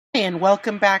and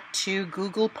welcome back to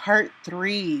Google Part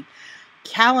 3,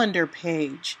 Calendar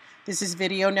Page. This is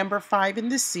video number 5 in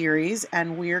the series,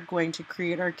 and we're going to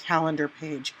create our calendar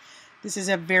page. This is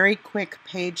a very quick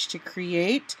page to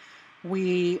create.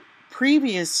 We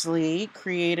previously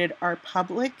created our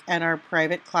public and our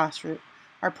private classroom,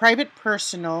 our private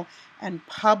personal and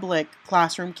public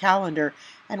classroom calendar,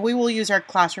 and we will use our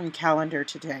classroom calendar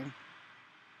today.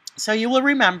 So you will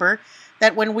remember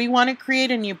that when we want to create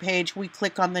a new page, we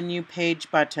click on the New Page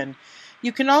button.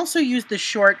 You can also use the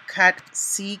shortcut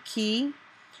C key,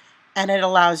 and it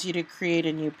allows you to create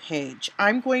a new page.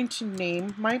 I'm going to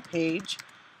name my page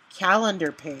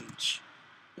Calendar Page,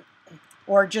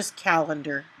 or just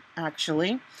Calendar,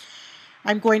 actually.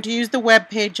 I'm going to use the Web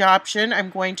Page option. I'm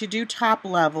going to do top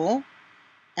level,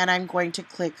 and I'm going to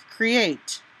click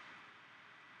Create.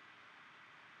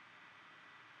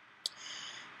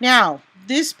 Now,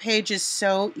 this page is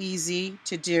so easy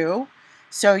to do,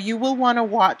 so you will want to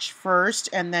watch first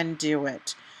and then do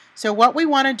it. So what we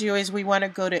want to do is we want to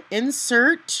go to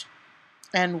Insert,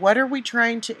 and what are we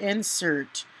trying to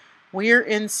insert? We're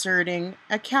inserting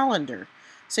a calendar.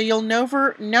 So you'll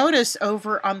notice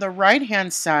over on the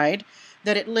right-hand side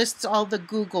that it lists all the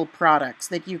Google products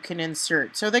that you can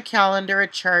insert. So the calendar, a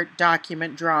chart,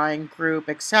 document, drawing, group,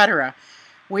 etc.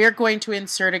 We are going to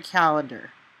insert a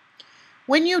calendar.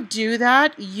 When you do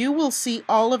that, you will see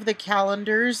all of the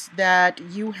calendars that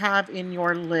you have in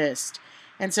your list.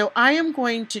 And so I am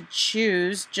going to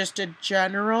choose just a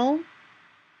general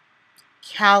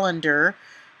calendar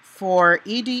for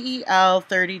EDEL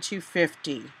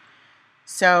 3250.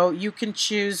 So you can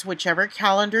choose whichever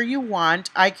calendar you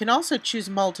want. I can also choose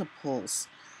multiples.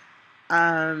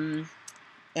 And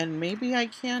maybe I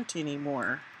can't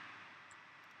anymore.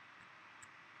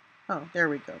 Oh, there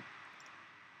we go.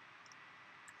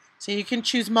 So you can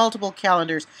choose multiple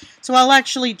calendars. So I'll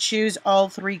actually choose all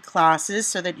 3 classes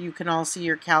so that you can all see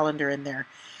your calendar in there.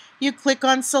 You click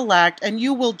on Select, and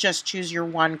you will just choose your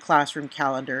one classroom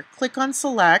calendar. Click on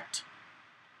Select.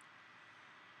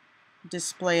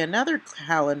 Display another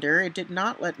calendar. It did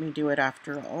not let me do it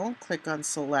after all. Click on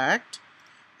Select.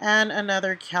 And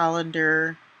another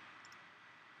calendar.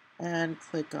 And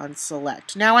click on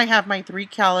Select. Now I have my 3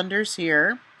 calendars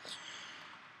here.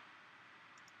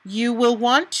 You will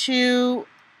want to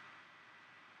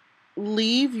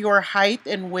leave your height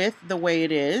and width the way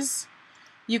it is.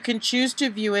 You can choose to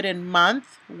view it in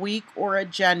month, week, or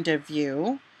agenda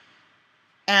view.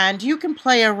 And you can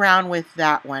play around with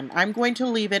that one. I'm going to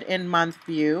leave it in month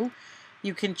view.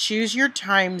 You can choose your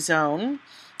time zone.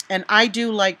 And I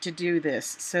do like to do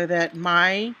this so that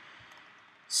my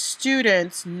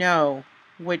students know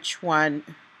which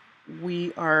one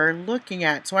we are looking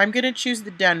at. So I'm going to choose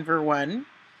the Denver one.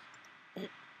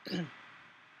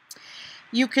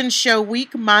 You can show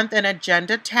week, month, and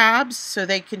agenda tabs so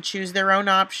they can choose their own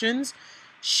options.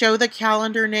 Show the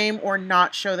calendar name or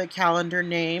not show the calendar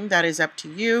name. That is up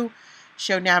to you.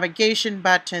 Show navigation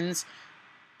buttons,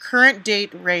 current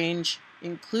date range,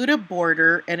 include a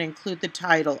border, and include the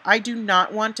title. I do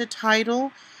not want a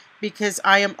title because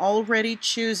I am already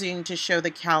choosing to show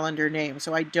the calendar name.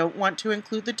 So I don't want to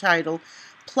include the title.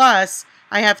 Plus,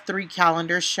 I have 3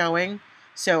 calendars showing,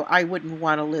 so I wouldn't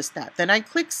want to list that. Then I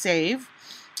click Save,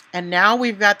 and now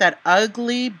we've got that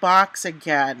ugly box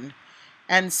again.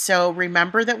 And so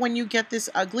remember that when you get this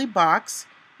ugly box,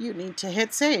 you need to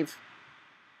hit Save.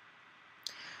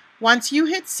 Once you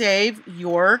hit Save,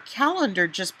 your calendar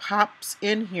just pops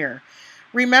in here.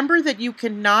 Remember that you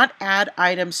cannot add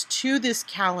items to this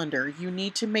calendar. You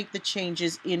need to make the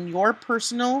changes in your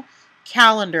personal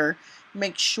calendar.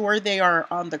 Make sure they are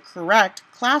on the correct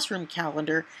classroom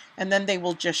calendar, and then they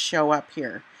will just show up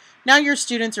here. Now your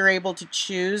students are able to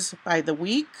choose by the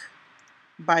week,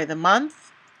 by the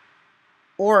month,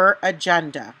 or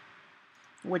agenda.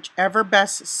 Whichever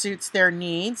best suits their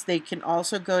needs. They can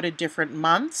also go to different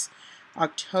months.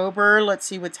 October, let's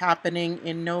see what's happening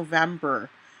in November.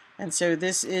 And so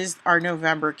this is our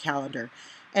November calendar.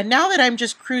 And now that I'm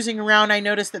just cruising around, I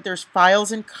notice that there's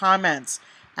files and comments.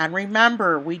 And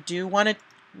remember, we do want to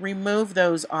remove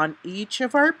those on each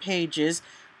of our pages.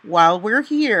 While we're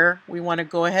here, we want to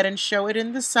go ahead and show it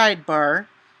in the sidebar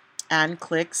and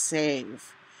click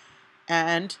Save.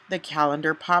 And the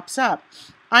calendar pops up.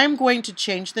 I'm going to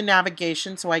change the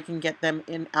navigation so I can get them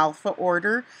in alpha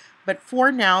order, but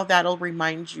for now, that'll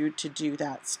remind you to do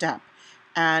that step.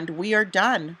 And we are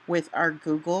done with our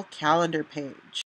Google Calendar page.